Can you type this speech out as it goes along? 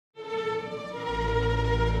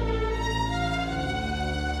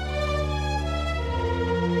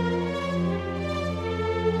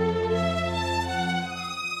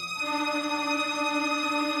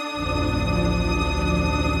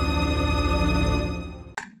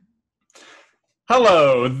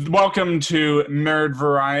Hello, welcome to Nerd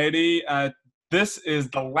Variety. This is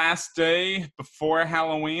the last day before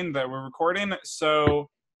Halloween that we're recording, so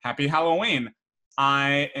happy Halloween.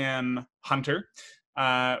 I am Hunter.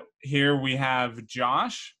 Here we have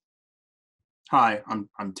Josh. Hi,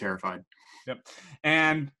 I'm terrified. Yep.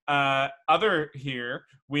 And other here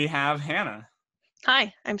we have Hannah.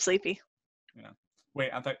 Hi, I'm sleepy. Yeah.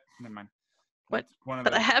 Wait, I thought. Never mind. What? That's one of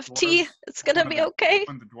But the I have dwarves. tea. It's gonna be okay.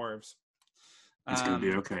 One of the dwarves. It's gonna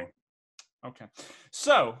be okay. Okay.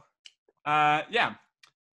 So, yeah,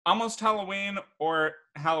 almost Halloween or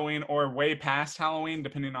way past Halloween,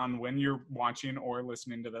 depending on when you're watching or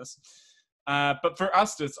listening to this. But for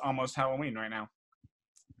us, it's almost Halloween right now.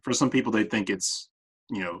 For some people, they think it's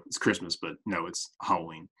it's Christmas, but no, it's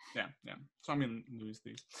Halloween. Yeah. So I'm gonna lose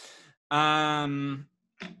these.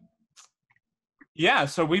 Yeah.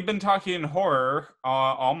 So we've been talking horror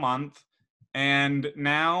all month, and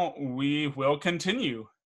now we will continue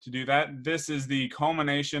to do that. This is the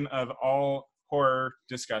culmination of all horror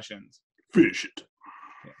discussions. Finish it.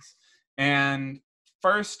 Yes. And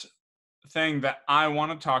first thing that I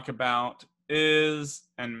want to talk about is,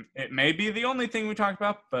 and it may be the only thing we talk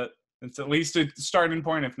about, but it's at least a starting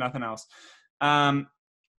point, if nothing else.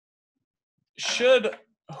 Should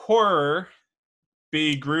horror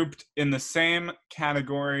be grouped in the same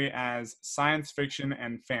category as science fiction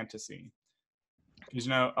and fantasy? Because,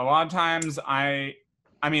 a lot of times I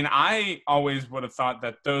always would have thought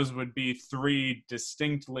that those would be three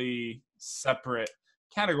distinctly separate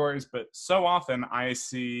categories, but so often I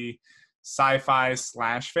see sci-fi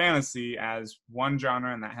 / fantasy as one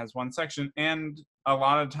genre and that has one section. And a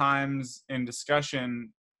lot of times in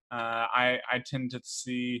discussion, I tend to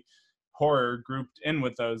see horror grouped in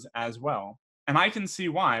with those as well. And I can see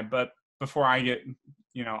why, but before I get,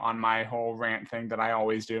 on my whole rant thing that I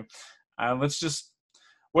always do,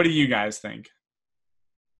 what do you guys think?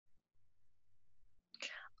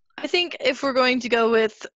 I think if we're going to go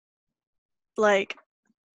with, I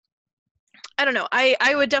don't know,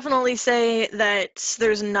 I would definitely say that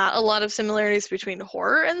there's not a lot of similarities between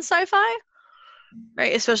horror and sci-fi,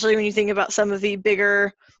 right? Especially when you think about some of the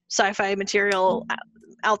bigger sci-fi material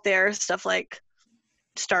out there, stuff like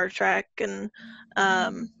Star Trek, and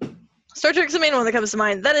Star Trek's the main one that comes to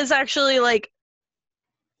mind. That is actually like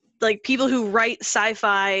people who write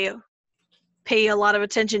sci-fi pay a lot of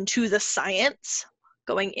attention to the science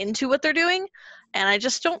going into what they're doing, and I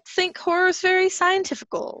just don't think horror is very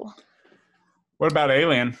scientifical. What about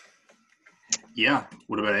Alien? Yeah.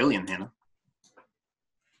 What about Alien, Hannah?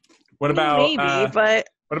 What about maybe, but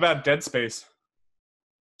what about Dead Space?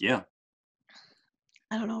 Yeah.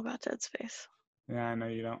 I don't know about Dead Space. Yeah, I know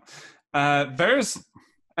you don't.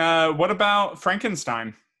 What about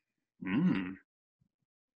Frankenstein?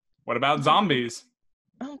 What about zombies?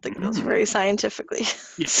 I don't think that's very scientifically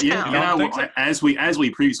sound. As we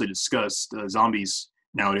previously discussed, zombies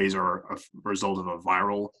nowadays are a result of a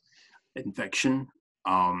viral infection.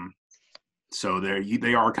 So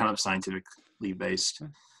they are kind of scientifically based.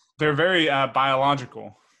 They're very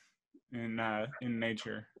biological in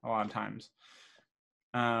nature a lot of times.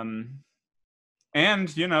 And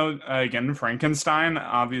again, Frankenstein,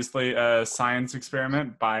 obviously a science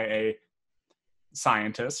experiment by a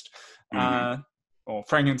scientist. Well,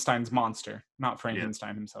 Frankenstein's monster, not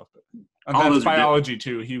Frankenstein himself, but that's biology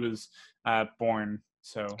too. He was born,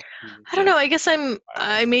 so I don't know. I guess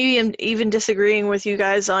I maybe am even disagreeing with you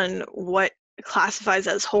guys on what classifies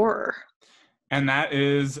as horror. And that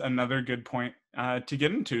is another good point to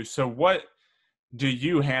get into. So what do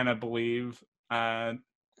you, Hannah, believe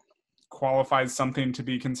qualifies something to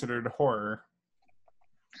be considered horror?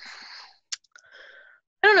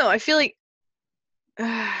 I don't know. I feel like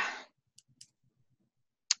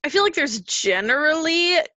there's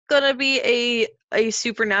generally gonna be a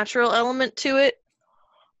supernatural element to it.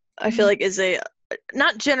 I feel like is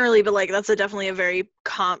not generally, but that's definitely a very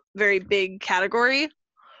big category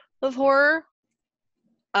of horror.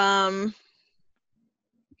 I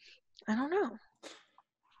don't know.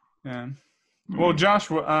 Yeah. Well, Josh,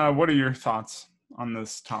 what are your thoughts on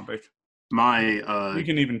this topic? You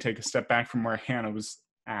can even take a step back from where Hannah was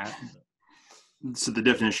at. So the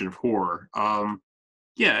definition of horror. A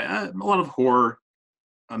lot of horror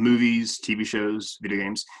movies, TV shows, video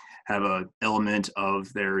games have an element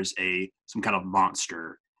of there's some kind of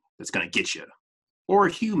monster that's going to get you, or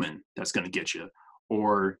a human that's going to get you,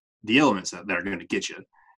 or the elements that are going to get you.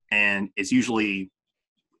 And it's usually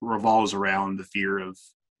revolves around the fear of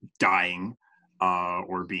dying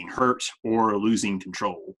or being hurt or losing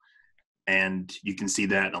control. And you can see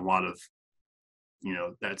that in a lot of,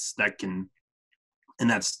 that's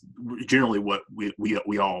generally what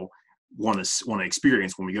we all want to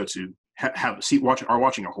experience when we go to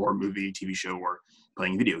watching a horror movie, TV show, or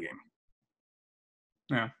playing a video game.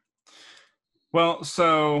 Yeah. Well,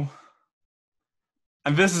 so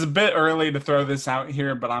and this is a bit early to throw this out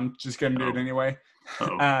here, but I'm just going to do it anyway.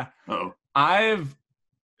 I've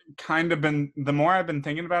kind of been, the more I've been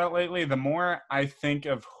thinking about it lately, the more I think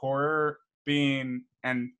of horror being,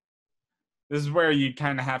 and this is where you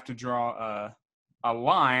kind of have to draw a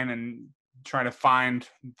line and try to find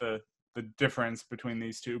the difference between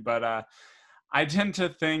these two. But I tend to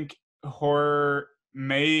think horror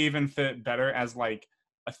may even fit better as like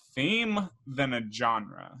a theme than a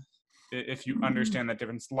genre, if you understand that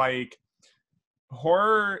difference. Like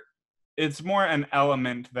horror, it's more an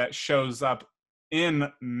element that shows up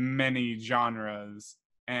in many genres,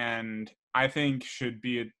 and I think should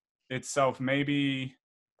be itself maybe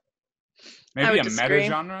a meta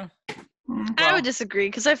genre. I would disagree,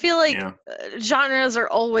 because I feel like genres are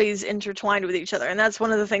always intertwined with each other, and that's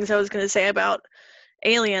one of the things I was going to say about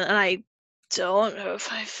Alien, and I don't know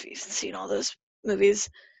if I've even seen all those movies.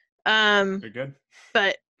 They're good.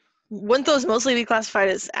 But wouldn't those mostly be classified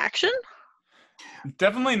as action?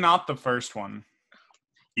 Definitely not the first one.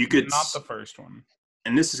 Not the first one.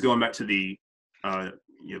 And this is going back to the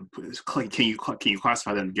can you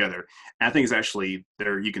classify them together? And I think it's actually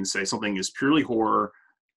there. You can say something is purely horror,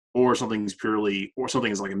 or something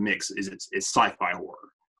is like a mix. It's sci-fi horror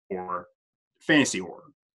or fantasy horror,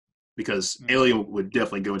 because Alien would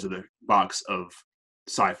definitely go into the box of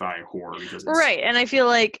sci-fi horror, because it's, right. And I feel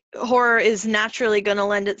like horror is naturally going to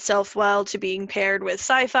lend itself well to being paired with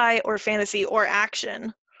sci-fi or fantasy or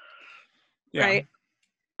action, right?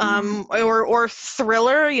 Or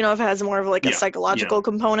thriller, if it has more of like a psychological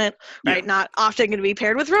component, right? Not often going to be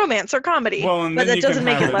paired with romance or comedy, but that doesn't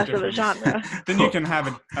make it less of a genre. Then you can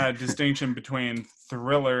have a distinction between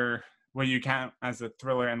thriller, what you count as a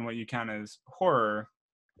thriller, and what you count as horror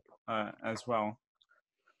as well.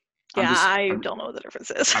 Yeah, I don't know what the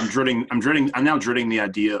difference is. I'm now dreading the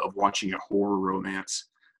idea of watching a horror romance.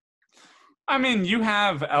 I mean, you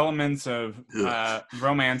have elements of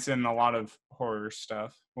romance in a lot of horror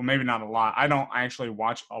stuff. Well, maybe not a lot. I don't actually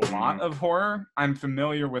watch a lot of horror. I'm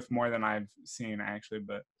familiar with more than I've seen, actually,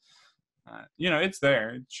 but it's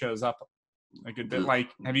there. It shows up a good bit.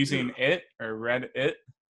 Like, have you seen It or read It?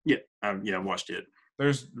 Yeah, I watched It.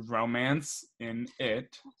 There's romance in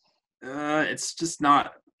It. It's just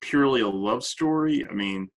not purely a love story. I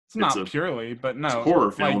mean, it's not purely, but no, it's a horror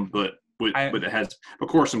film, but it has, of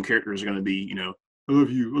course, some characters are going to be, I love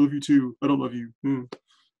you too, I don't love you.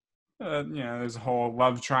 There's a whole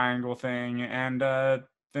love triangle thing, and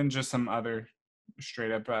then just some other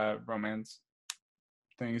straight up romance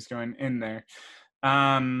things going in there.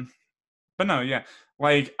 But no, yeah,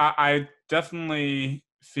 like I definitely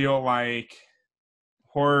feel like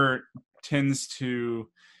horror tends to,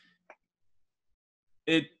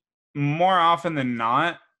 it more often than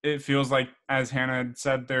not, it feels like, as Hannah had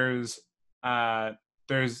said, there's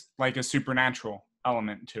like a supernatural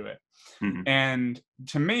element to it. Mm-hmm. And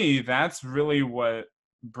to me, that's really what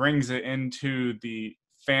brings it into the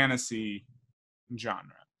fantasy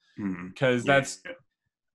genre. Because that's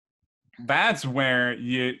where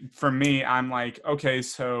for me, I'm like, okay,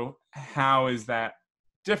 so how is that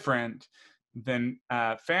different than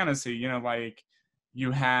fantasy? Like you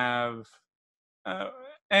have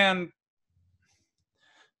and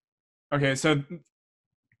okay, so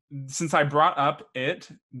since I brought up It,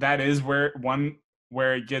 that is where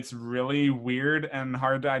it gets really weird and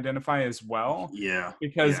hard to identify as well. Yeah.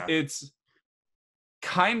 Because it's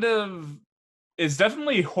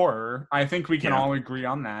definitely horror. I think we can all agree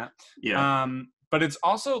on that. Yeah. But it's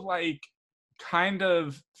also like kind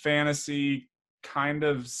of fantasy, kind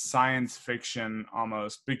of science fiction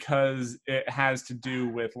almost, because it has to do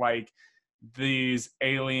with like these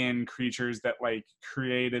alien creatures that like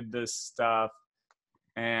created this stuff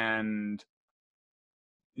and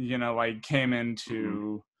like came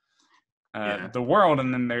into the world,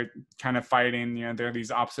 and then they're kind of fighting, there are these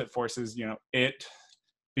opposite forces, It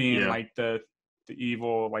being like the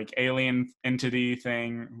evil like alien entity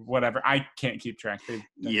thing, whatever. I can't keep track.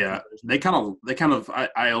 They kind of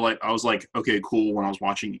I was like, okay, cool, when I was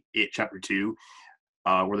watching It Chapter 2,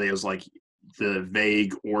 where they was like the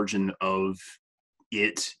vague origin of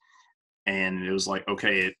it, and it was like,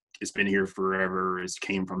 okay, it's been here forever. It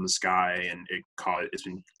came from the sky, and it's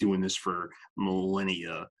been doing this for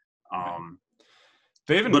millennia.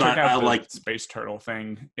 They even took out the space turtle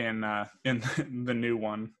thing in the new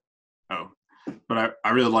one. Oh, but I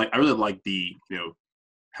really like the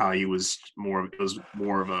how he was more. It was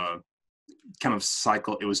more of a kind of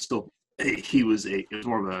cycle. It was still it was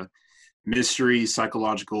more of a mystery,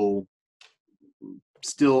 psychological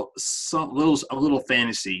still a little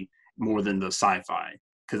fantasy more than the sci-fi,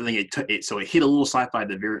 because I think it hit a little sci-fi at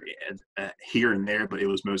the very here and there, but it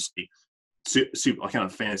was mostly super kind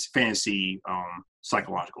of fantasy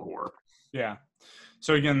psychological horror. Yeah.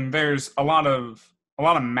 So again, there's a lot of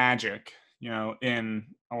magic, in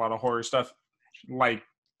a lot of horror stuff like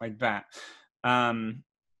that. And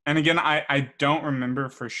again, I don't remember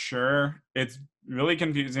for sure. It's really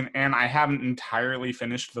confusing, and I haven't entirely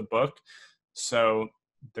finished the book, so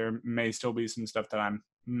there may still be some stuff that I'm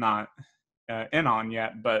not in on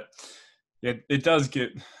yet. But it does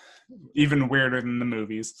get even weirder than the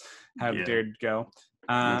movies have dared go.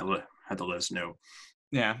 Have to let us know.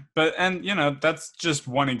 Yeah, and that's just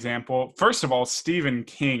one example. First of all, Stephen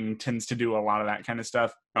King tends to do a lot of that kind of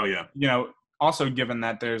stuff. Oh yeah. Also given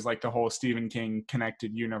that there's like the whole Stephen King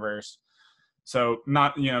connected universe. So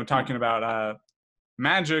not, talking about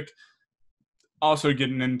magic, also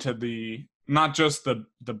getting into not just the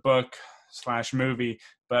book / movie,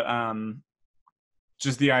 but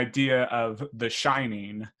just the idea of The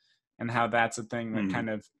Shining and how that's a thing that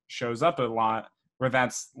kind of shows up a lot, where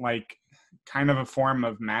that's like kind of a form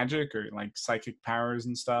of magic or like psychic powers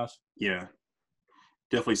and stuff. Yeah,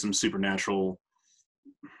 definitely some supernatural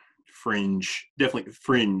fringe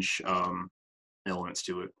elements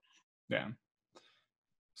to it. Yeah.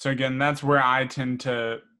 So again, that's where I tend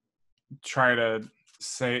to try to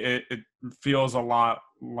say it feels a lot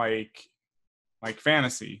like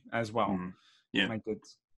fantasy as well. Yeah, like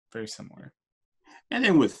it's very similar. And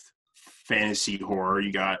then with fantasy horror,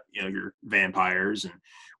 you got your vampires and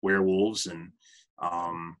werewolves and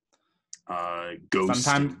ghosts.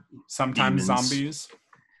 Sometimes zombies.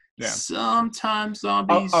 Yeah. Sometimes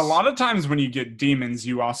zombies. A lot of times when you get demons,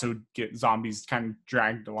 you also get zombies kind of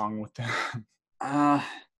dragged along with them. I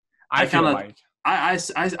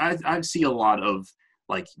see a lot of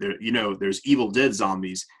like there's Evil Dead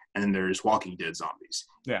zombies and then there's Walking Dead zombies.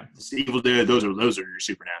 Yeah. Evil Dead, those are your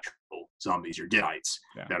supernatural zombies, your deadites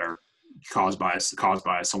that are caused by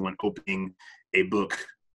someone opening a book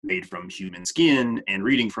made from human skin and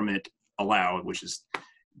reading from it aloud, which is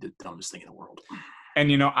the dumbest thing in the world.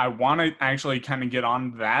 And I want to actually kind of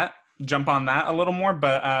jump on that a little more,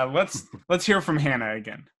 but let's hear from Hannah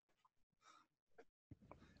again.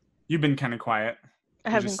 You've been kind of quiet.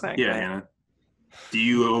 I have been quiet. Yeah, Hannah. Do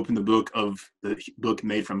you open the book book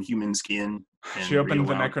made from human skin? And she opened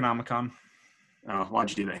the Necronomicon. Oh, why'd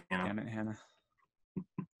you do that, Hannah? Damn it, Hannah.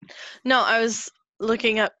 No, I was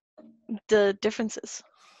looking up the differences.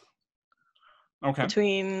 Okay.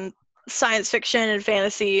 Between science fiction and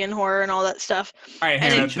fantasy and horror and all that stuff. All right,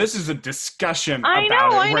 Hannah, this is a discussion about it.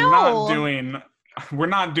 I know. We're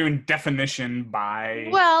not doing definition by.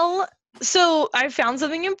 Well, so I found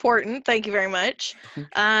something important. Thank you very much.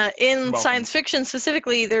 In science fiction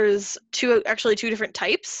specifically, there's two different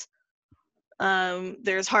types.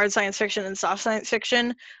 There's hard science fiction and soft science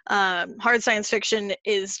fiction. Hard science fiction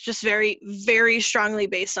is just very, very strongly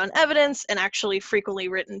based on evidence and actually frequently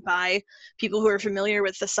written by people who are familiar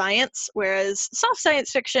with the science, whereas soft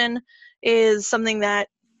science fiction is something that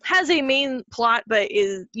has a main plot but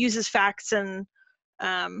uses facts and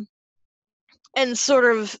sort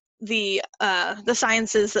of the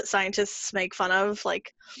sciences that scientists make fun of,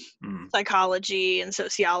 like psychology and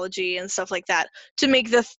sociology and stuff like that, to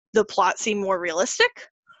make the plot seem more realistic.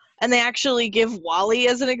 And they actually give WALL-E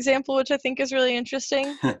as an example, which I think is really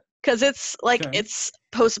interesting, because it's like it's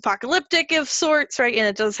post-apocalyptic of sorts, right? And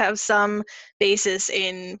it does have some basis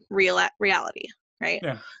in reality, right?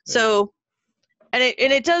 Yeah. So, and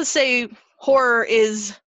it does say horror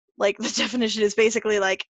is like, the definition is basically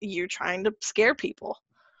like you're trying to scare people.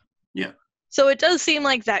 Yeah. So it does seem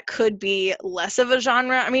like that could be less of a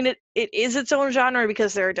genre. I mean, it is its own genre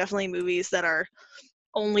because there are definitely movies that are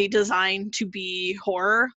only designed to be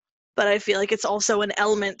horror, but I feel like it's also an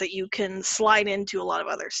element that you can slide into a lot of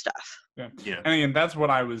other stuff. Yeah. And again, that's what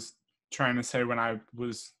I was trying to say when I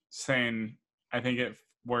was saying I think it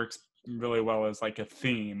works really well as like a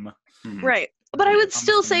theme. Mm-hmm. Right. But I would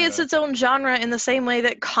still say it's its own genre in the same way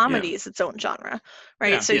that comedy is its own genre,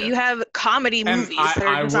 right? Yeah. So you have comedy movies that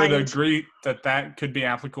are designed... I would agree that could be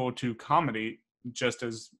applicable to comedy just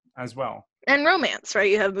as well. And romance, right?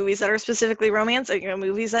 You have movies that are specifically romance, and you have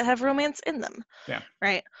movies that have romance in them. Yeah.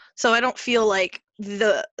 Right? So I don't feel like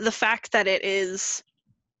the fact that it is,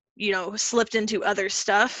 slipped into other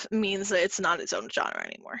stuff means that it's not its own genre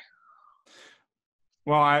anymore.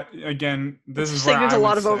 Well, this is where there's a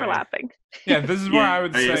lot of overlapping. Yeah, this is where I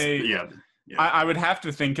would say, yeah. I would have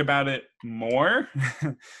to think about it more,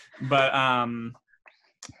 but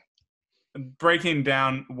breaking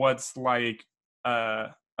down what's like a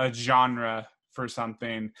genre for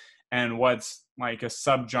something and what's like a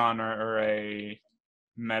subgenre or a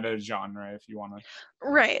meta genre, if you want to.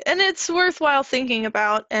 Right, and it's worthwhile thinking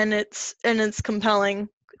about, and it's compelling.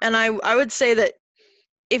 And I would say that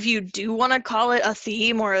if you do want to call it a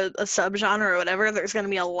theme or a subgenre or whatever, there's going to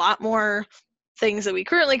be a lot more things that we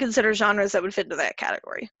currently consider genres that would fit into that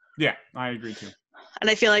category. Yeah, I agree too. And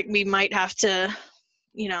I feel like we might have to,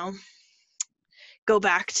 go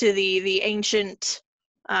back to the ancient,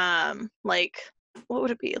 like, what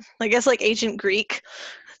would it be? I guess like ancient Greek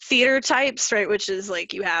theater types, right? Which is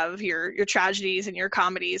like you have your tragedies and your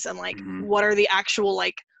comedies, and like what are the actual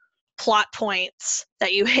like plot points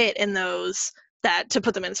that you hit in those that to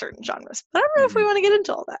put them in certain genres. But I don't know if we want to get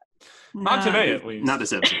into all that. Not today, at least. Not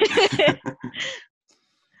this episode.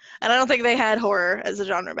 And I don't think they had horror as a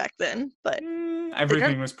genre back then, but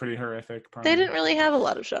everything was pretty horrific. They didn't really have a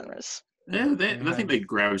lot of genres. Yeah, I think they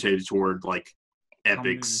gravitated toward like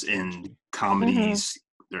epics and comedies.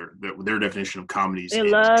 Their definition of comedies. They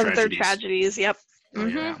love their tragedies. Yep.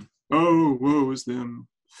 Mm-hmm. Yeah. Oh, woe is them.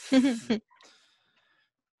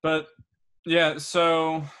 But yeah,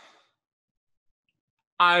 so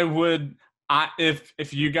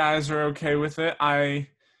if you guys are okay with it, I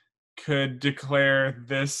could declare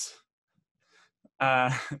this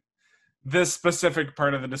this specific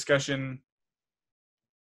part of the discussion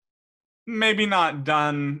maybe not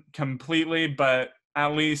done completely, but at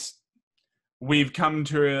least we've come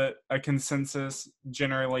to a consensus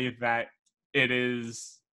generally that it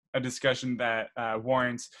is a discussion that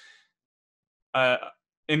warrants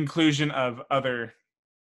inclusion of other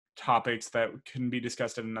topics that can be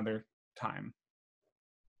discussed at another time.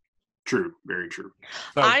 True, very true.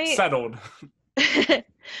 So settled.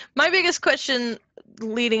 My biggest question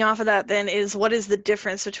leading off of that then is, what is the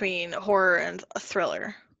difference between horror and a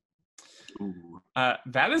thriller?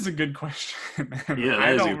 That is a good question. Yeah,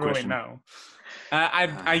 I don't really know.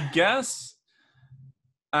 I guess.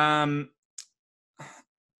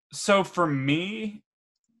 So for me,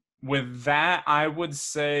 with that, I would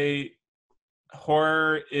say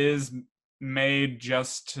horror is made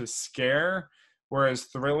just to scare, whereas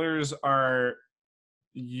thrillers are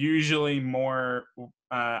usually more,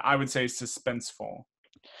 I would say, suspenseful.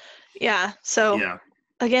 Yeah. So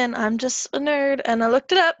again, I'm just a nerd, and I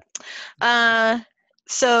looked it up.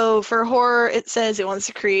 So for horror, it says it wants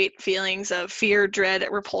to create feelings of fear, dread,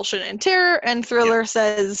 repulsion, and terror. And thriller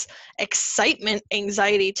says excitement,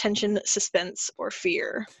 anxiety, tension, suspense, or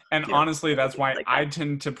fear. And honestly, that's why I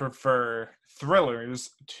tend to prefer thrillers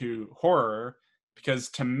to horror, because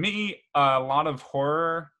to me, a lot of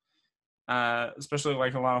horror, especially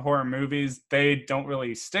like a lot of horror movies, they don't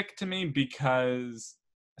really stick to me because,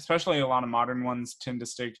 especially a lot of modern ones, tend to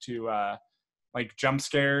stick to like jump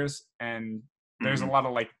scares, and there's a lot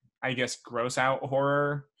of like, I guess, gross out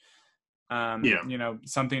horror. You know,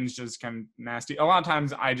 something's just kind of nasty. A lot of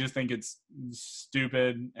times I just think it's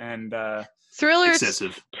stupid, and thrillers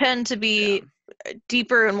excessive. Tend to be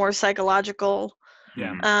deeper and more psychological.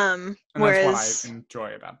 Yeah. And whereas, that's what I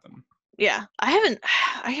enjoy about them. Yeah. I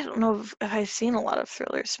don't know if I've seen a lot of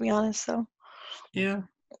thrillers, to be honest, though. Yeah.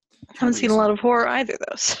 I haven't seen a lot of horror either,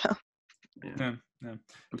 though, so. Yeah. I'm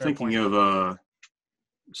thinking of I'm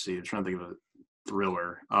trying to think of a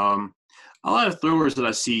thriller. A lot of thrillers that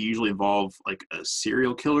I see usually involve like a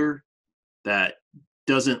serial killer that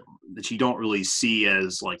you don't really see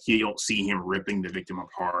as like, you don't see him ripping the victim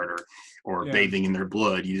apart or bathing in their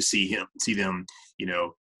blood. You just see them, you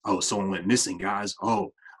know, oh, someone went missing, guys.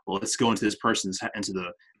 Oh, well, let's go into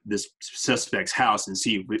this suspect's house and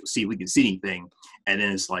see if we can see anything. And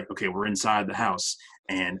then it's like, okay, we're inside the house,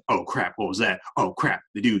 and oh crap, what was that? Oh crap,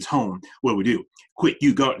 the dude's home. What do we do? Quick,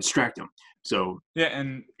 you go distract him. So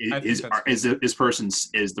and is the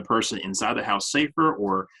person inside the house safer,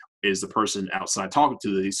 or is the person outside talking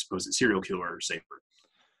to the supposed serial killer safer?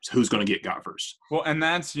 So who's going to get got first? Well, and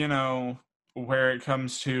that's, you know, where it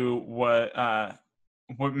comes to what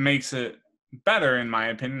makes it better, in my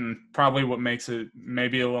opinion, probably what makes it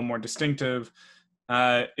maybe a little more distinctive,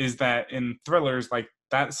 is that in thrillers like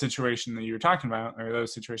that situation that you were talking about, or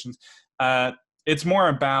those situations, it's more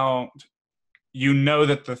about, you know,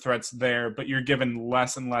 that the threat's there, but you're given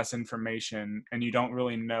less and less information, and you don't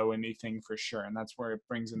really know anything for sure, and that's where it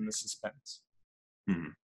brings in the suspense.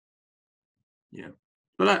 Yeah,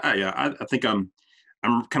 but I think I'm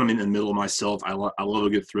kind of in the middle of myself. I love a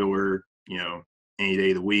good thriller, you know, any day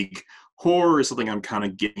of the week. Horror is something I'm kind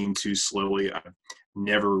of getting to slowly. I've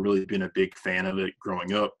never really been a big fan of it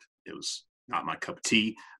growing up. It was not my cup of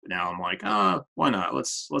tea. But now I'm like, why not?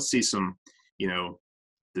 Let's see some, you know,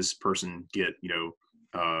 this person get, you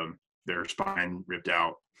know, their spine ripped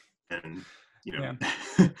out, and you know,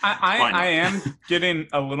 I am getting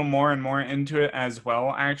a little more and more into it as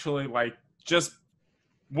well, actually. Like, just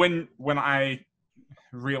when I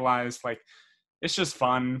realized, like, it's just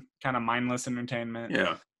fun, kind of mindless entertainment.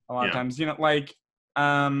 Yeah. A lot of times, you know, like,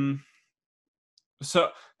 so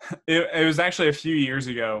it was actually a few years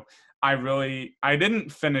ago. I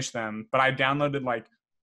didn't finish them, but I downloaded like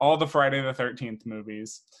all the Friday the 13th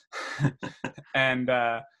movies. And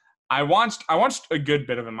I watched a good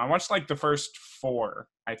bit of them. I watched like the first 4,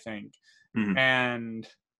 I think. Mhm. And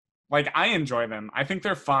like, I enjoy them. I think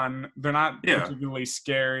they're fun. They're not particularly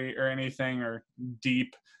scary or anything or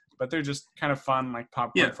deep, but they're just kind of fun, like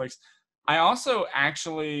popcorn flicks. I also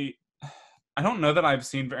actually, I don't know that I've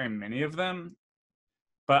seen very many of them,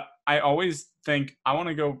 but I always think I want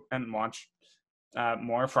to go and watch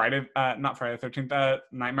more not Friday the 13th,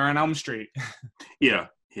 Nightmare on Elm Street. Yeah.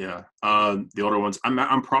 The older ones.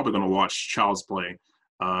 I'm probably going to watch Child's Play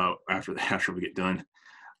after we get done.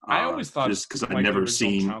 I always thought, just because I've like, never the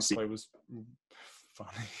original seen. Child's Play was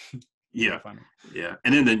funny. Yeah, funny. Yeah.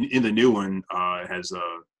 And then the new one has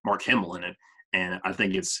Mark Hamill in it, and I also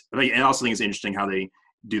think it's interesting how they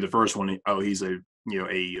do the first one. Oh, he's a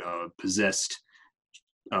possessed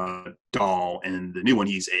doll, and the new one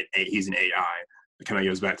he's an AI. It kind of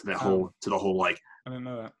goes back to the whole like, I didn't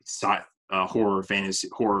know that. horror fantasy,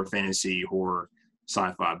 horror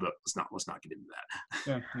sci-fi, but let's not get into that.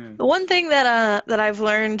 Yeah. The one thing that I've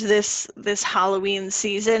learned this Halloween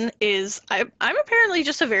season is I'm apparently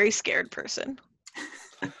just a very scared person.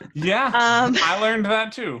 Yeah. I learned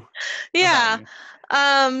that too. Yeah.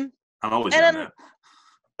 I've always done that.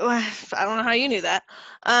 I don't know how you knew that.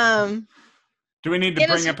 Do we need to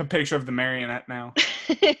bring up a picture of the marionette now?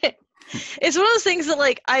 It's one of those things that,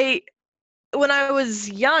 like, when I was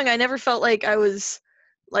young, I never felt like I was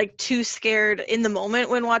like too scared in the moment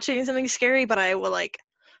when watching something scary, but I will like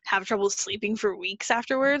have trouble sleeping for weeks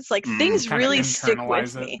afterwards. Like, things really stick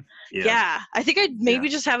with me. Yeah. I think I maybe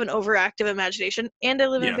just have an overactive imagination, and I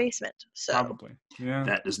live in a basement. So probably. Yeah.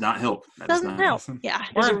 That does not help. That doesn't help. Yeah.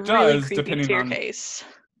 Or it does, depending on case.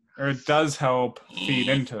 Or it does help feed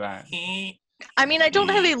into that. I mean, I don't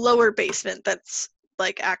have a lower basement that's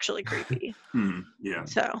like actually creepy. Yeah.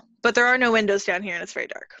 So, but there are no windows down here, and it's very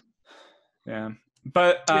dark. Yeah.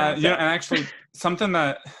 But and actually, something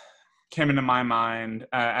that came into my mind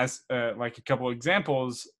as like a couple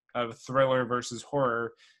examples of thriller versus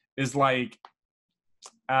horror is like,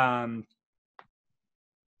 there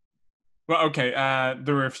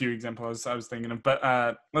were a few examples I was thinking of,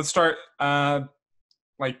 but let's start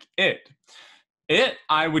like It,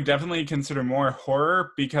 I would definitely consider more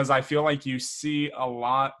horror, because I feel like you see a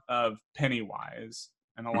lot of Pennywise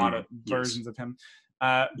and a lot of versions of him.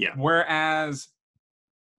 Whereas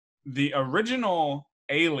the original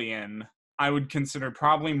Alien, I would consider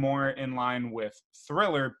probably more in line with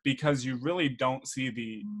thriller, because you really don't see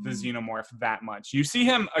the xenomorph that much. You see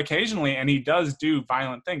him occasionally, and he does do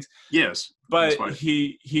violent things. Yes. But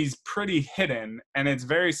he's pretty hidden, and it's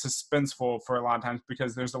very suspenseful for a lot of times,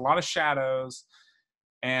 because there's a lot of shadows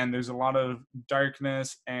and there's a lot of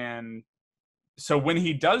darkness. And so when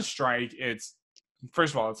he does strike,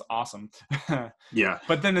 first of all, it's awesome. Yeah.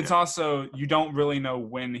 But then it's also, you don't really know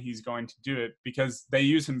when he's going to do it, because they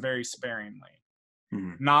use him very sparingly.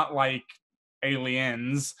 Not like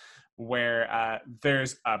Aliens, where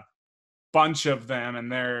there's a bunch of them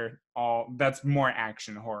and that's more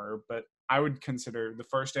action horror. But I would consider the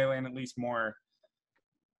first Alien at least more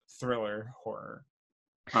thriller horror.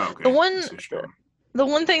 Oh, okay. The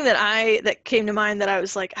one thing that came to mind that I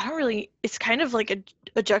was like, it's kind of like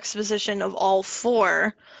a juxtaposition of all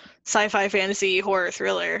 4 sci-fi, fantasy, horror,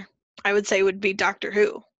 thriller, I would say would be Doctor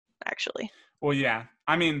Who, actually. Well, yeah.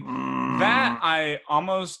 I mean, that I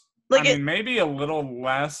almost, maybe a little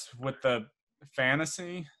less with the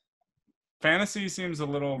fantasy. Fantasy seems a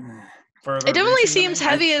little further. It definitely seems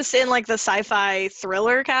heaviest in like the sci-fi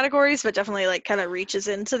thriller categories, but definitely like kind of reaches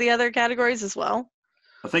into the other categories as well.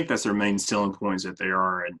 I think that's their main selling points, that they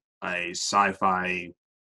are a sci-fi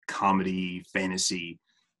comedy fantasy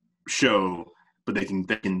show, but they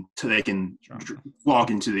can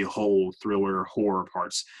walk into the whole thriller horror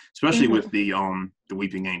parts, especially with the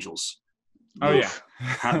Weeping Angels. Oh yeah.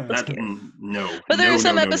 No. But there are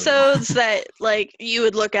some episodes that like you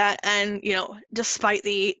would look at, and despite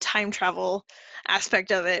the time travel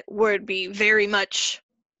aspect of it, would be very much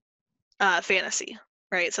fantasy.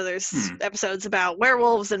 Right, so there's episodes about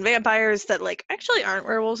werewolves and vampires that like actually aren't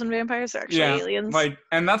werewolves and vampires; they're actually aliens. Like,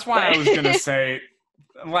 and that's why I was gonna say,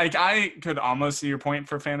 like, I could almost see your point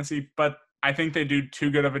for fantasy, but I think they do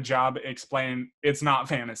too good of a job explaining it's not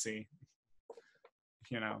fantasy.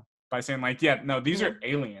 By saying like, these are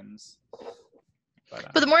aliens.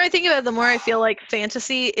 But the more I think about it, the more I feel like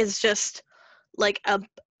fantasy is just like a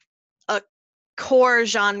core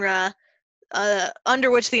genre under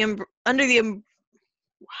which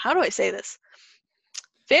how do I say this?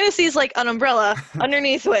 Fantasy is like an umbrella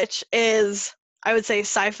underneath which is, I would say,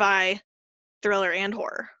 sci-fi, thriller, and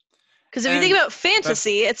horror. Because if you think about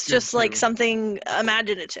fantasy, it's just like something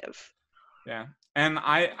imaginative. Yeah, and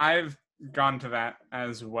I've gone to that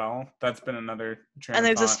as well. That's been another train and of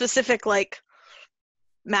there's thought. a specific like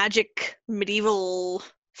magic medieval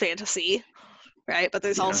fantasy, right? But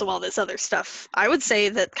there's also all this other stuff. I would say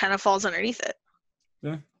that kind of falls underneath it.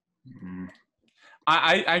 Yeah.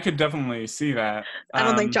 I could definitely see that. I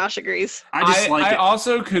don't think Josh agrees. I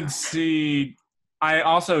also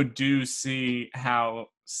do see how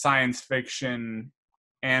science fiction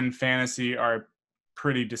and fantasy are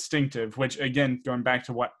pretty distinctive, which, again, going back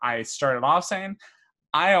to what I started off saying,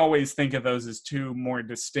 I always think of those as two more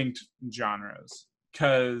distinct genres.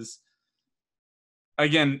 Because,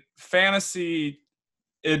 again, fantasy,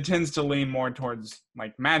 it tends to lean more towards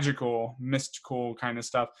like magical, mystical kind of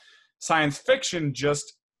stuff. Science fiction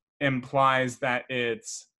just implies that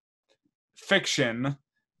it's fiction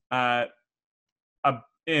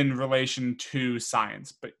in relation to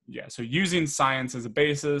science. But yeah, so using science as a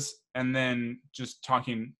basis and then just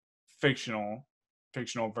talking fictional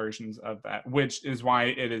versions of that, which is why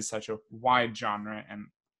it is such a wide genre and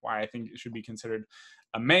why I think it should be considered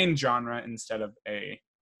a main genre instead of a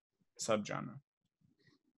subgenre.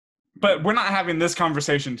 But we're not having this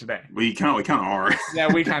conversation today. We kind of are. Yeah,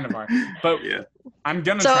 we kind of are. But yeah, I'm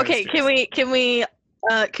gonna. So okay, can we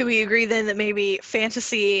agree then that maybe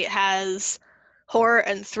fantasy has horror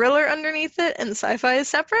and thriller underneath it, and sci-fi is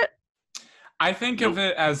separate? I think of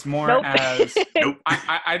it as more as.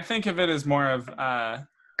 I'd think of it as more of.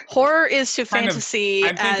 Horror is to fantasy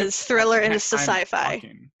as thriller is to sci-fi.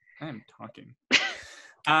 I am talking.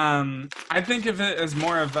 I think of it as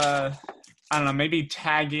more of a. I don't know, maybe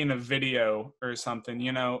tagging a video or something,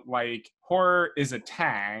 you know, like horror is a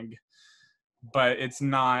tag, but it's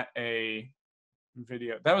not a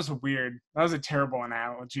video. That was a terrible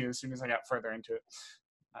analogy as soon as I got further into it.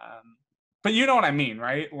 But you know what I mean,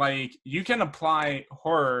 right? Like you can apply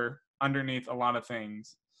horror underneath a lot of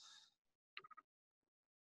things.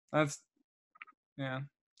 Yeah.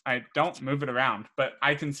 I don't move it around, but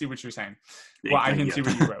I can see what you're saying. Well, I can see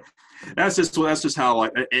what you wrote. That's just how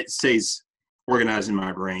like it stays organized in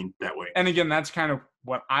my brain that way. And again, that's kind of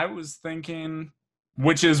what I was thinking,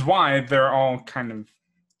 which is why they're all kind of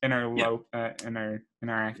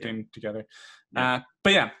interacting together. But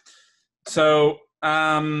yeah, so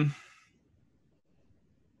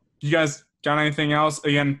you guys got anything else?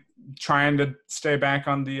 Again, trying to stay back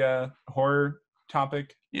on the horror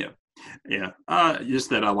topic. Yeah.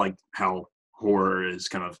 Just that I like how horror is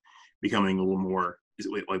kind of becoming a little more.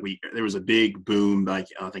 There was a big boom back,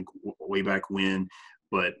 I think, way back when,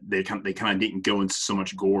 but they kind of didn't go into so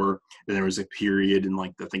much gore. Then there was a period in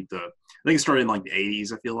like I think it started in like the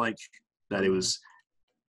 80s. I feel like that it was,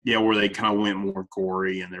 where they kind of went more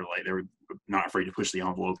gory and they were not afraid to push the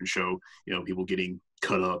envelope and show people getting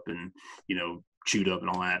cut up and chewed up and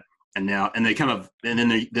all that. And then they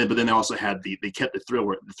also had they kept the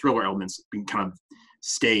thriller elements being kind of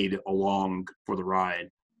stayed along for the ride.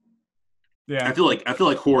 Yeah, I feel like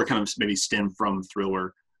horror kind of maybe stemmed from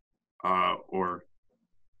thriller, or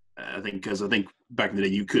I think back in the day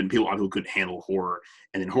a lot of people couldn't handle horror,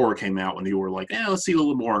 and then horror came out when they were like, let's see a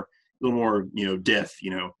little more death,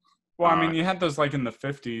 Well, I mean, you had those like in the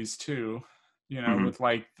 50s too, with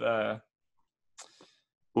like the.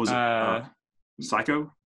 What was it?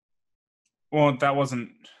 Psycho. Well, that wasn't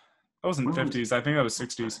 50s. I think that was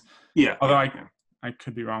 60s. Yeah. Although I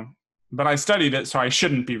could be wrong. But I studied it, so I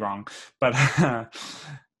shouldn't be wrong. But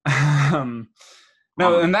no,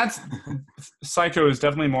 and that's Psycho is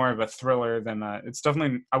definitely more of a thriller than it's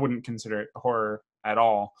definitely. I wouldn't consider it horror at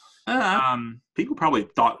all. People probably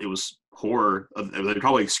thought it was horror. They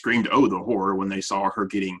probably screamed, "Oh, the horror!" when they saw her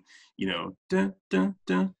getting, dun, dun,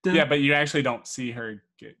 dun, dun. Yeah, but you actually don't see her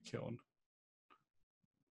get killed.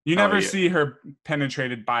 You never see her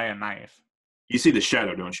penetrated by a knife. You see the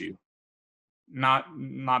shadow, don't you? Not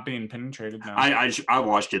being penetrated. No. I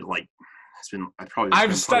watched it like it's been.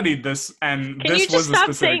 I've studied this, and can this you just was stop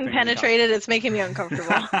a specific saying penetrated? It's making me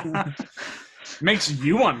uncomfortable. Makes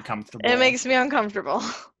you uncomfortable. It makes me uncomfortable.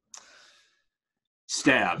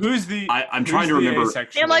 Stabbed. I'm trying to remember.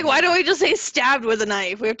 I'm like, why don't we just say stabbed with a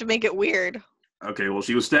knife? We have to make it weird. Okay, well,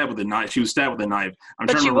 she was stabbed with a knife. But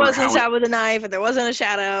she wasn't stabbed with a knife, and there wasn't a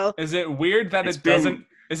shadow. Is it weird that it doesn't?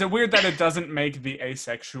 Is it weird that it doesn't make the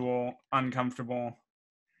asexual uncomfortable?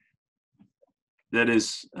 That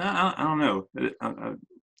is, I don't know. I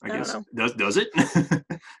don't guess know. does it?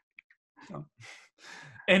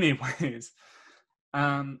 Anyways,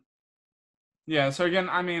 yeah. So again,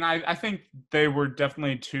 I mean, I think they were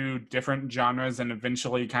definitely two different genres, and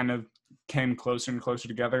eventually kind of came closer and closer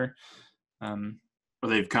together. Or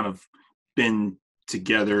they've kind of been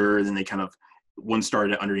together, then they kind of one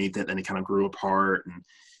started underneath it, then they kind of grew apart, and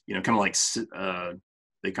kind of like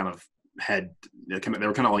they kind of had they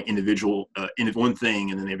were kind of like individual in one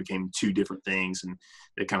thing, and then they became two different things, and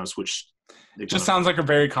they kind of switched. Just sounds like a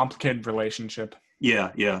very complicated relationship.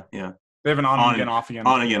 Yeah. They have an on again, off again.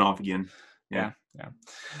 On again, off again. Yeah.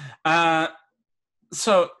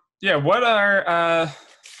 So yeah, what are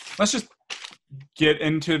let's just get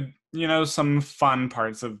into some fun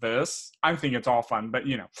parts of this. I think it's all fun, but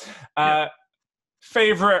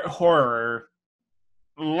favorite horror.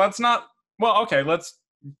 Let's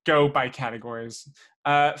go by categories.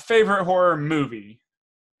 Favorite horror movie.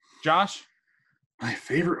 Josh? My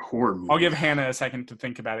favorite horror movie. I'll give Hannah a second to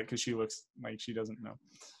think about it because she looks like she doesn't know.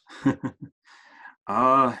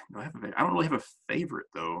 I don't really have a favorite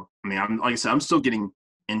though. I mean, like I said, I'm still getting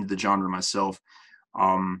into the genre myself.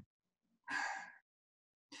 I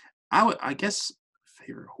guess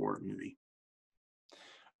favorite horror movie.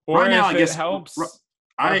 Or right now, I guess helps.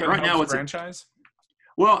 Right now it's franchise.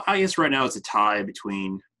 Well, I guess right now it's a tie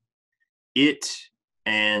between it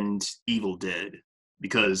and Evil Dead,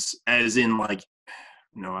 because as in like,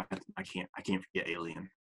 I can't forget Alien.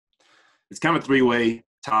 It's kind of a three-way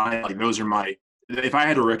tie. Like those are my. If I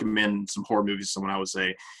had to recommend some horror movies to someone, I would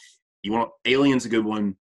say, Alien's a good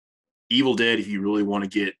one. Evil Dead, if you really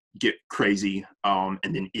want to get crazy, and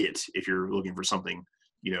then It, if you're looking for something,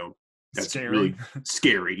 that's scary. Really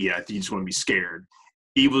scary. Yeah, if you just want to be scared.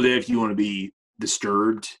 Evil Dead, if you want to be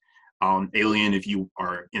disturbed. Alien, if you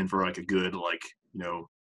are in for like a good, like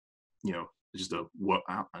just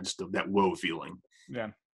that whoa feeling.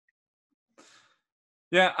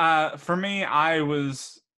 Yeah. For me, I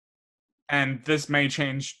was, and this may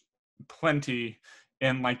change plenty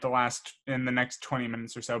in the next 20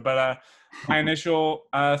 minutes or so, but my initial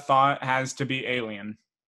thought has to be Alien.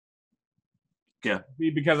 Yeah.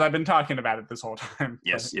 Because I've been talking about it this whole time.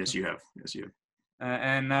 Yes, you have.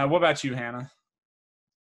 And what about you, Hannah?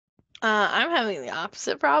 I'm having the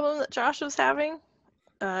opposite problem that Josh was having,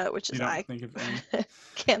 which is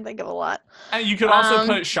can't think of a lot. You could also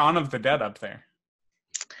put Shaun of the Dead up there.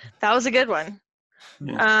 That was a good one.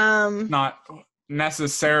 Yeah. Not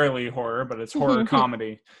necessarily horror, but it's horror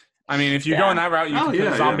comedy. I mean, if you go in that route, you can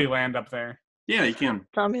put Zombieland up there. Yeah, you can.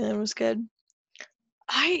 Zombieland was good.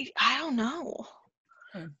 I don't know.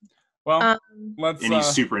 Well, let's any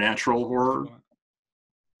supernatural horror.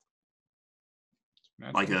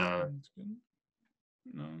 Like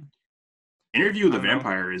Interview with the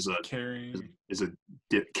Vampire is a Carrie.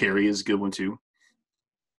 Carrie is a good one too.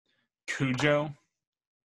 Cujo.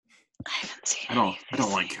 I haven't seen. I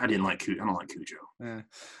didn't like Cujo. I don't like Cujo.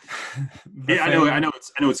 Yeah, I know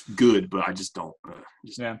it's good, but I just don't.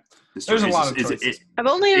 There's a lot of choices. I've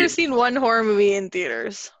only ever seen one horror movie in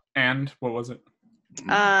theaters. And what was it?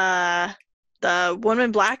 The Woman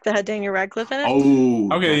in Black that had Daniel Radcliffe in it.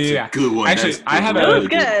 Oh, okay, yeah, good one. Actually, it was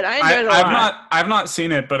good. I enjoyed it a lot. I've not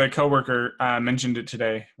seen it, but a coworker mentioned it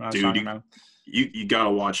today when I was talking about it. You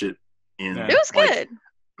gotta watch it. It was good.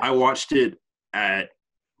 I watched it at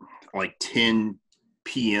like 10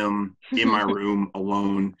 p.m. in my room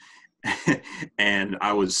alone, and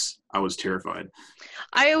I was terrified.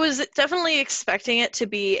 I was definitely expecting it to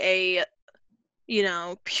be a,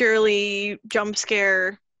 purely jump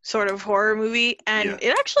scare sort of horror movie, and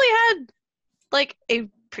it actually had like a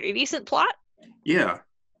pretty decent plot. Yeah.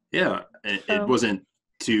 It wasn't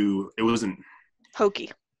hokey.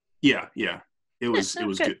 Yeah. It was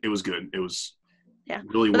good. It was good. It was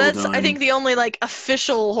really well that's done. I think the only like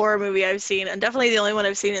official horror movie I've seen, and definitely the only one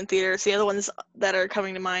I've seen in theaters. The other ones that are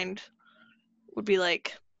coming to mind would be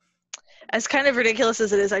like, as kind of ridiculous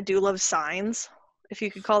as it is, I do love Signs, if you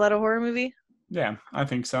could call that a horror movie. Yeah, I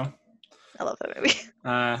think so. I love that movie.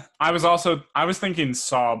 I was thinking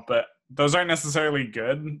Saw, but those aren't necessarily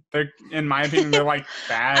good. They're, in my opinion, they're like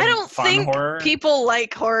bad. I don't fun think horror. people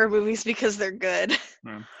like horror movies because they're good.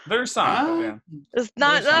 Yeah. There's some, It's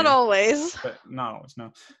not always. But not always.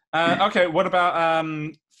 No. Okay. What about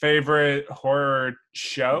favorite horror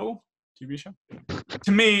show? TV show?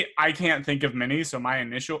 To me, I can't think of many, so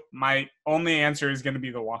my only answer is going to be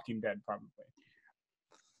The Walking Dead, probably.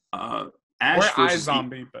 Ash or versus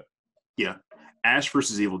iZombie, but yeah, Ash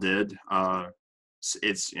versus Evil Dead.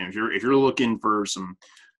 It's if you're looking for some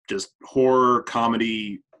just horror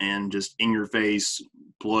comedy and just in your face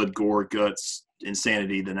blood, gore, guts,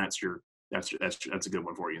 insanity, then that's your That's a good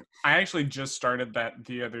one for you. I actually just started that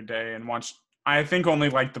the other day and watched, I think only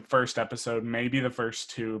like the first episode, maybe the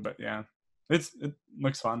first two, but yeah, it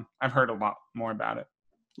looks fun. I've heard a lot more about it.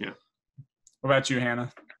 Yeah. What about you,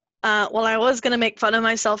 Hannah? Well, I was gonna make fun of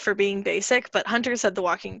myself for being basic, but Hunter said The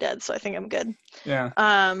Walking Dead, so I think I'm good. Yeah.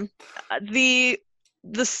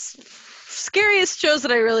 The scariest shows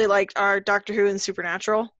that I really liked are Doctor Who and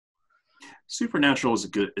Supernatural. Supernatural is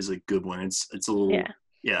a good one. It's a little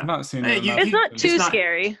I've not seen Hey, it. you- enough. It's not too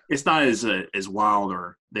scary. It's not as wild,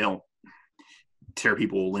 or they don't tear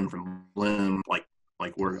people limb from limb like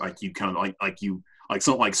where like you kind of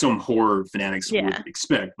like some horror fanatics Yeah. would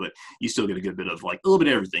expect, but you still get a good bit of like a little bit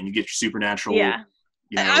of everything. You get your supernatural. Yeah.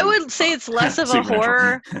 You know, I would say it's less of a supernatural.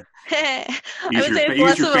 horror. I Use would say your, it's use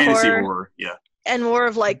less your of a fantasy horror Yeah. and more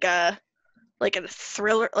of like a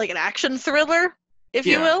thriller, like an action thriller, if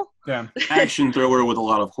you Yeah. will. Yeah. Action thriller with a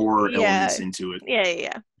lot of horror Yeah. elements into it.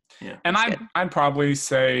 Yeah. And I'd probably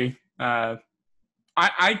say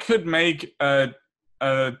I could make a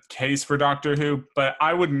case for Doctor Who, but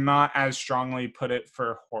I would not as strongly put it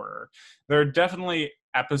for horror. There are definitely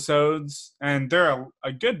episodes, and there are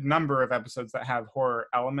a good number of episodes that have horror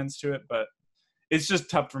elements to it, but it's just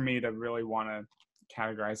tough for me to really want to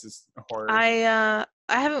categorize as horror. I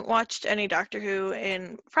haven't watched any Doctor Who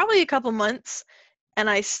in probably a couple months, and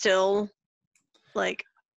I still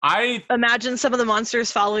I imagine some of the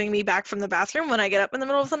monsters following me back from the bathroom when I get up in the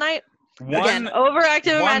middle of the night. Again, one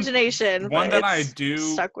overactive imagination. one but that I it's do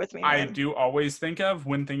stuck with me. I man. do always think of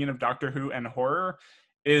when thinking of Doctor Who and horror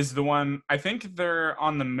is the one, I think they're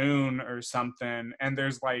on the moon or something, and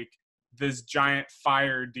there's like this giant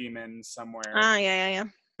fire demon somewhere. Yeah.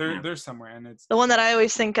 They're somewhere, and it's The one that I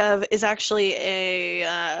always think of is actually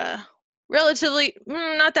a relatively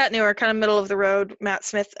not that newer, kind of middle of the road, Matt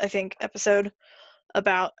Smith, I think, episode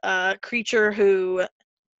about a creature who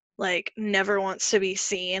never wants to be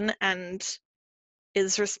seen and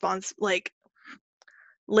is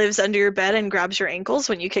lives under your bed and grabs your ankles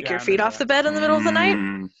when you kick Yeah, your I feet remember off that. the bed in the middle of the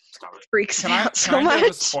night. Stop it. Freaks me out so can I give a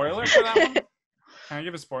much. spoiler for that one? Can I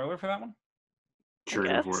give a spoiler for that one? Sure,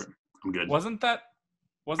 go for guess. it. I'm good. Wasn't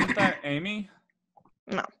that Amy?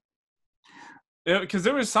 No. Because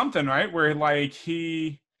there was something, right, where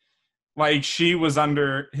she was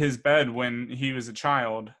under his bed when he was a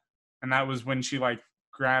child, and that was when she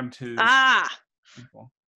grabbed his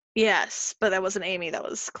ankle. Yes, but that wasn't Amy, that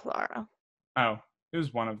was Clara. Oh, it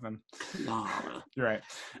was one of them. Lara. You're right.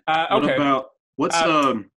 What Okay. about which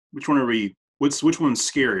one are we? Which one's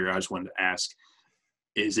scarier? I just wanted to ask.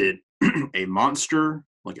 Is it a monster,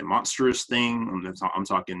 like a monstrous thing? I'm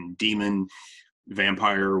talking demon,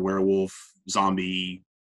 vampire, werewolf, zombie,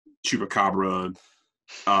 chupacabra,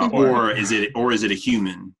 or is it a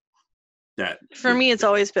human? That For me, it's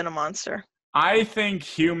always been a monster. I think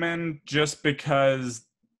human, just because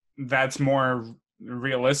that's more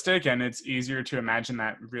realistic and it's easier to imagine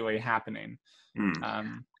that really happening.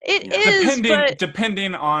 It is, but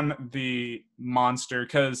Depending on the monster,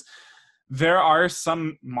 because there are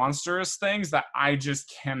some monstrous things that I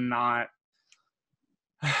just cannot.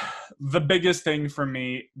 The biggest thing for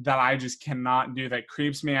me that I just cannot do, that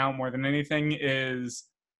creeps me out more than anything, is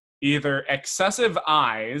either excessive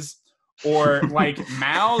eyes or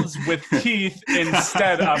mouths with teeth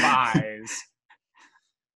instead of eyes.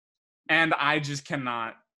 And I just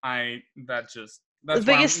cannot. That's the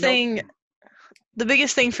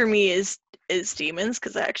biggest thing for me is demons,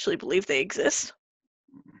 because I actually believe they exist.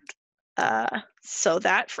 So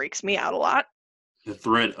that freaks me out a lot. The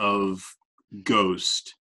threat of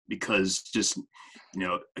ghost, because just kind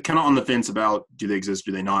of on the fence about do they exist,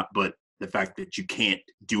 do they not, but the fact that you can't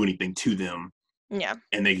do anything to them,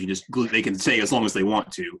 and they can say as long as they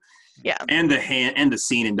want to, and the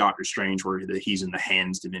scene in Doctor Strange where he's in the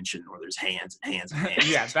hands dimension, where there's hands and hands and hands.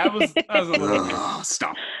 Yeah, that was a little bit.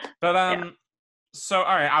 Stop. But so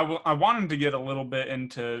all right, I wanted to get a little bit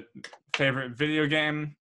into favorite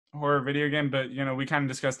horror video game, but we kind of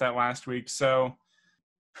discussed that last week. So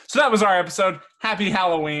that was our episode. Happy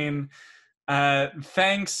Halloween.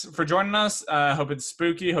 Thanks for joining us. Hope it's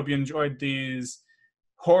spooky. Hope you enjoyed these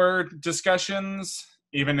horror discussions,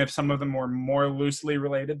 even if some of them were more loosely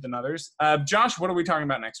related than others. Josh, what are we talking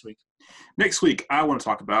about next week? Next week, I want to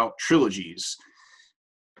talk about trilogies.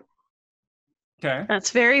 Okay.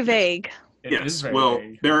 That's very vague. It is Yes. very Well,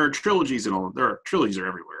 vague. there are trilogies trilogies are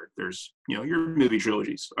everywhere. There's, your movie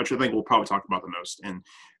trilogies, which I think we'll probably talk about the most, and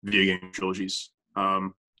video game trilogies.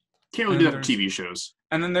 Can't really do that for TV shows.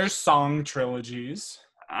 And then there's song trilogies.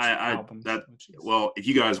 Album trilogies. Well, if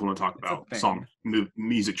you guys want to talk It's a about thing.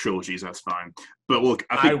 music trilogies, that's fine. But look,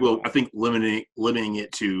 I think limiting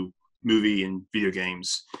it to movie and video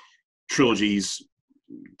games. trilogies,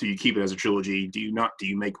 do you keep it as a trilogy? Do you not? Do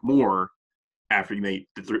you make more after you make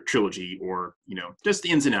the trilogy, or just the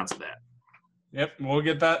ins and outs of that? Yep, we'll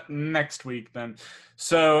get that next week then.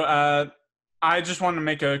 So I just want to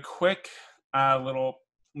make a quick little,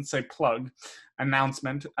 let's say, plug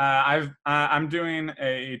announcement. I'm doing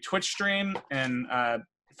a Twitch stream, and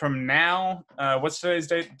from now, what's today's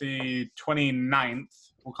date? The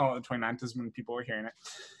 29th. We'll call it the 29th is when people are hearing it.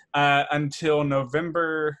 Until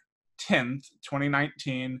November 10th,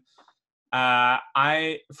 2019.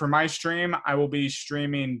 For my stream, I will be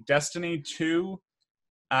streaming Destiny 2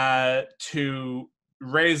 to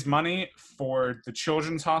raise money for the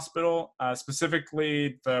Children's Hospital,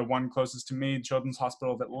 specifically the one closest to me, Children's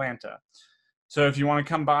Hospital of Atlanta. So if you want to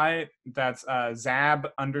come by, that's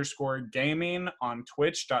Zab_gaming on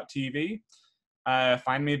twitch.tv.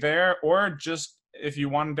 Find me there, or just if you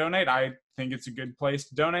want to donate, I think it's a good place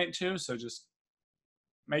to donate to. So just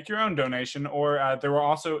make your own donation. Or there will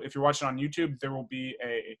also, if you're watching on YouTube, there will be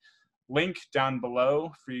a link down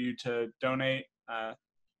below for you to donate.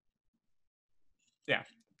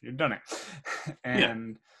 You donate.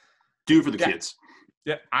 And do it for the kids.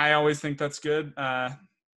 Yeah, I always think that's good. I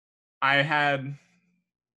had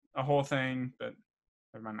a whole thing, but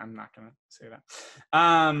never mind, I'm not gonna say that.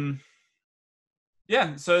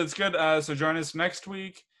 So it's good. So join us next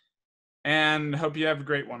week, and hope you have a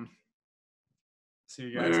great one. See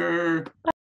you guys. Later. Bye.